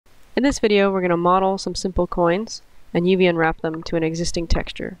In this video, we're going to model some simple coins and UV unwrap them to an existing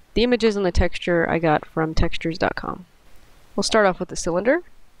texture. The images and the texture I got from textures.com. We'll start off with the cylinder.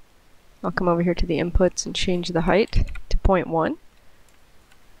 I'll come over here to the inputs and change the height to 0.1.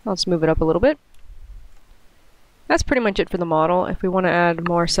 I'll just move it up a little bit. That's pretty much it for the model. If we want to add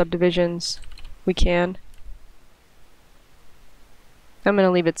more subdivisions, we can. I'm going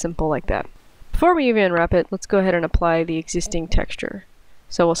to leave it simple like that. Before we UV unwrap it, let's go ahead and apply the existing texture.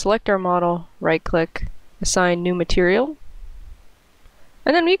 So we'll select our model, right-click, assign new material,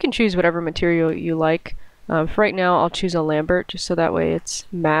 and then you can choose whatever material you like. For right now, I'll choose a Lambert, just so that way it's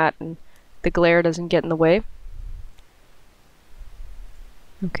matte and the glare doesn't get in the way.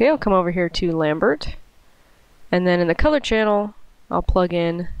 Okay, I'll come over here to Lambert, and then in the color channel, I'll plug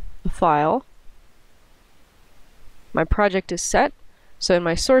in a file. My project is set, so in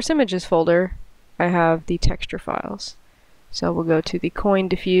my source images folder, I have the texture files. So we'll go to the coin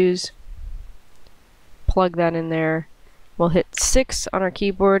diffuse, plug that in there. We'll hit 6 on our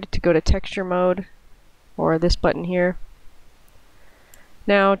keyboard to go to texture mode, or this button here.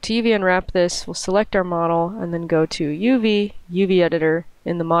 Now to UV unwrap this, we'll select our model and then go to UV editor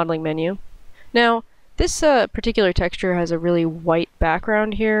in the modeling menu. Now this particular texture has a really white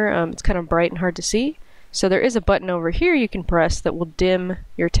background here. It's kind of bright and hard to see. So there is a button over here you can press that will dim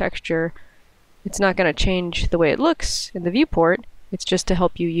your texture. It's not going to change the way it looks in the viewport, it's just to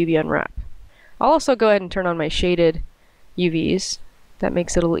help you UV unwrap. I'll also go ahead and turn on my shaded UVs. That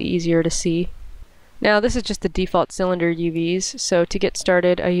makes it a little easier to see. Now this is just the default cylinder UVs, so to get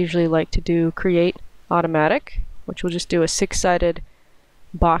started I usually like to do create automatic, which will just do a 6-sided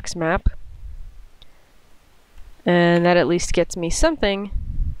box map. And that at least gets me something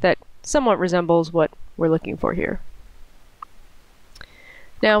that somewhat resembles what we're looking for here.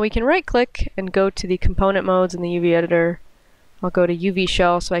 Now we can right click and go to the component modes in the UV editor. I'll go to UV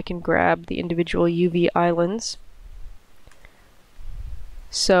shell so I can grab the individual UV islands.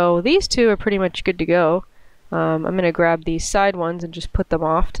 So these two are pretty much good to go. I'm going to grab these side ones and just put them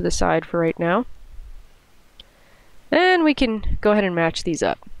off to the side for right now. And we can go ahead and match these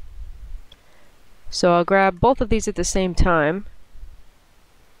up. So I'll grab both of these at the same time.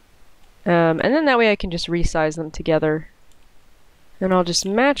 And then that way I can just resize them together. And I'll just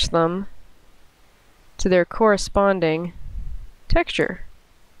match them to their corresponding texture.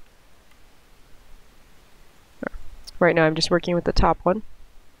 Right now I'm just working with the top one.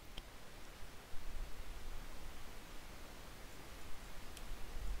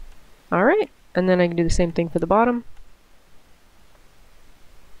 Alright, and then I can do the same thing for the bottom.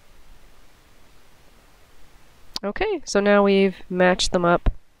 Okay, so now we've matched them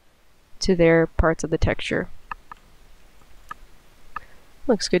up to their parts of the texture.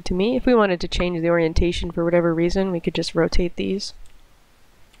 Looks good to me. If we wanted to change the orientation for whatever reason, we could just rotate these.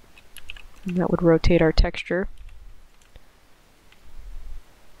 And that would rotate our texture.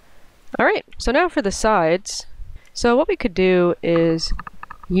 Alright, so now for the sides. So what we could do is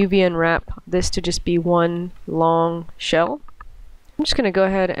UV unwrap this to just be one long shell. I'm just going to go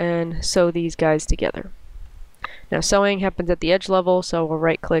ahead and sew these guys together. Now sewing happens at the edge level, so we'll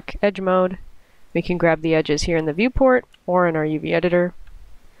right click edge mode. We can grab the edges here in the viewport or in our UV editor.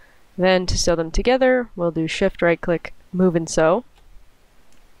 Then to sew them together, we'll do shift right click, move and sew.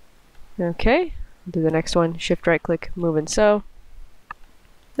 Okay, we'll do the next one, shift right click, move and sew.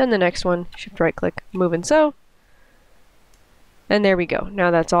 Then the next one, shift right click, move and sew. And there we go.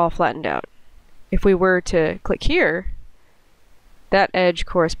 Now that's all flattened out. If we were to click here, that edge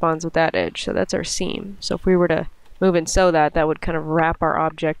corresponds with that edge, so that's our seam. So if we were to move and sew that, that would kind of wrap our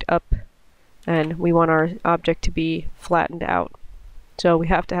object up, and we want our object to be flattened out. So we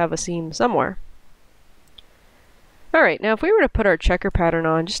have to have a seam somewhere. Alright, now if we were to put our checker pattern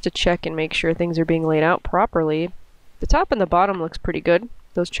on just to check and make sure things are being laid out properly, the top and the bottom looks pretty good.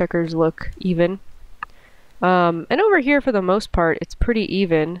 Those checkers look even. And over here for the most part it's pretty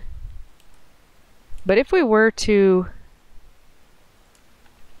even. But if we were to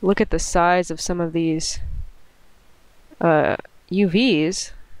look at the size of some of these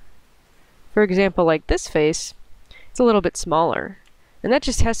UVs, for example like this face, it's a little bit smaller. And that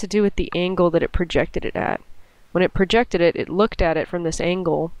just has to do with the angle that it projected it at. When it projected it, it looked at it from this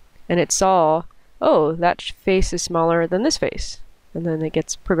angle and it saw, oh, that face is smaller than this face. And then it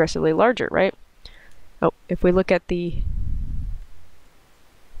gets progressively larger, right? Oh, if we look at the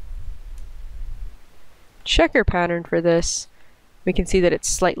checker pattern for this, we can see that it's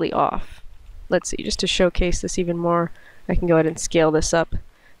slightly off. Let's see, just to showcase this even more, I can go ahead and scale this up.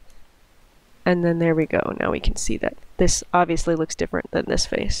 And then there we go. Now we can see that this obviously looks different than this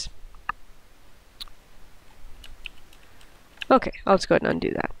face. Okay, I'll just go ahead and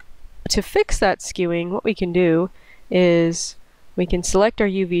undo that. to fix that skewing, what we can do is we can select our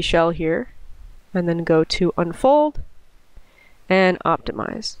UV shell here and then go to Unfold and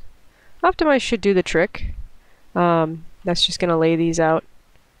Optimize. Optimize should do the trick. That's just going to lay these out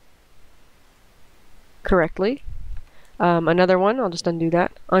correctly. Another one, I'll just undo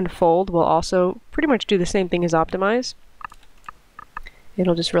that. Unfold will also pretty much do the same thing as Optimize.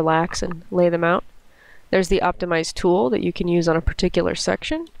 It'll just relax and lay them out. There's the Optimize tool that you can use on a particular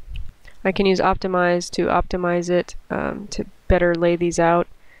section. I can use Optimize to optimize it to better lay these out.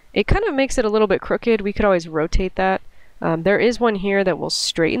 It kind of makes it a little bit crooked. We could always rotate that. There is one here that will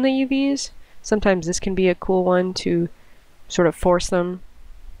straighten the UVs. Sometimes this can be a cool one to sort of force them.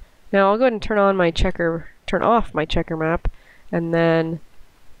 Now I'll go ahead and turn off my checker map, and then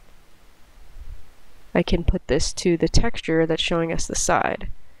I can put this to the texture that's showing us the side.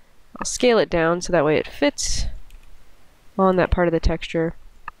 I'll scale it down so that way it fits on that part of the texture.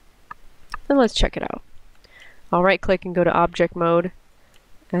 And let's check it out. I'll right click and go to object mode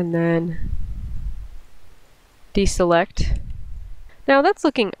and then deselect. Now that's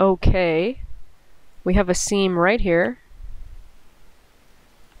looking okay. We have a seam right here,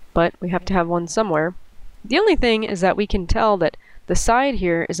 but we have to have one somewhere. The only thing is that we can tell that the side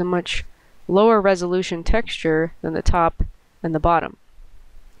here is a much lower resolution texture than the top and the bottom.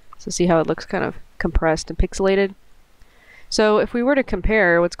 So see how it looks kind of compressed and pixelated? So if we were to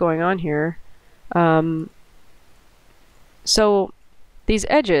compare what's going on here, so these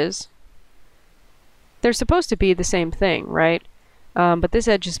edges, they're supposed to be the same thing, right? But this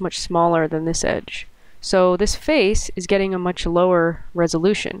edge is much smaller than this edge. So this face is getting a much lower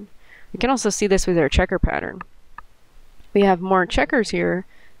resolution. We can also see this with our checker pattern. We have more checkers here,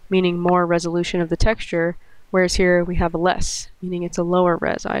 meaning more resolution of the texture, whereas here we have less, meaning it's a lower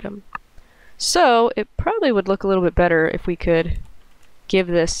res item. So it probably would look a little bit better if we could give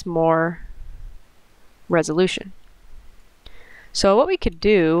this more resolution. So what we could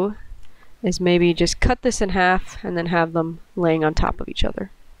do is maybe just cut this in half and then have them laying on top of each other.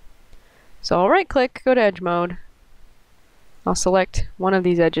 So I'll right click, go to edge mode. I'll select one of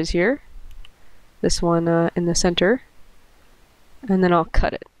these edges here, this one in the center, and then I'll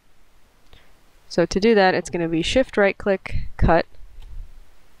cut it. So to do that, it's going to be shift right click, cut.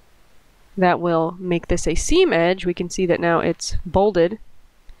 That will make this a seam edge. We can see that now it's bolded.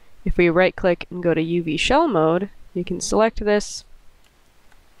 If we right click and go to UV shell mode, you can select this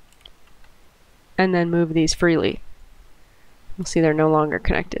and then move these freely. You'll see they're no longer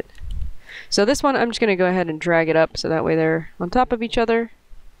connected. So this one, I'm just going to go ahead and drag it up so that way they're on top of each other.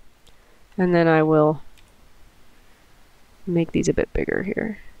 And then I will make these a bit bigger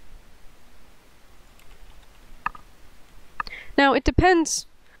here. Now it depends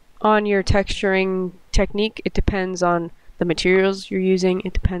on your texturing technique. It depends on the materials you're using.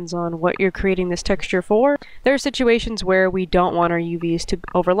 It depends on what you're creating this texture for. There are situations where we don't want our UVs to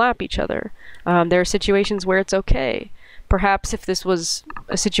overlap each other. There are situations where it's okay. Perhaps if this was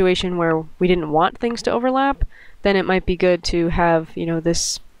a situation where we didn't want things to overlap, then it might be good to have, you know,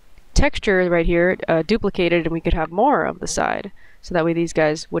 this texture right here duplicated, and we could have more of the side, so that way these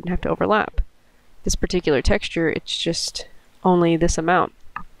guys wouldn't have to overlap. This particular texture, it's just only this amount.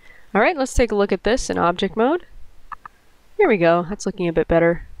 Alright, let's take a look at this in object mode. Here we go, that's looking a bit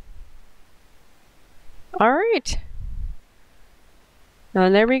better. Alright.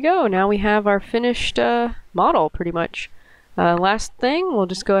 And there we go, now we have our finished model pretty much. Last thing, we'll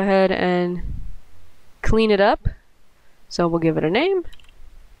just go ahead and clean it up. So we'll give it a name.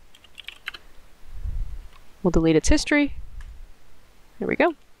 We'll delete its history. There we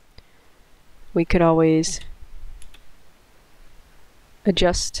go. We could always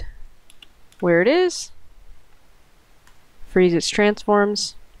adjust where it is, freeze its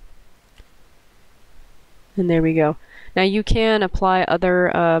transforms, and there we go. Now you can apply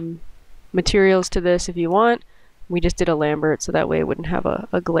other materials to this if you want. We just did a Lambert so that way it wouldn't have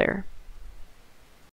a glare.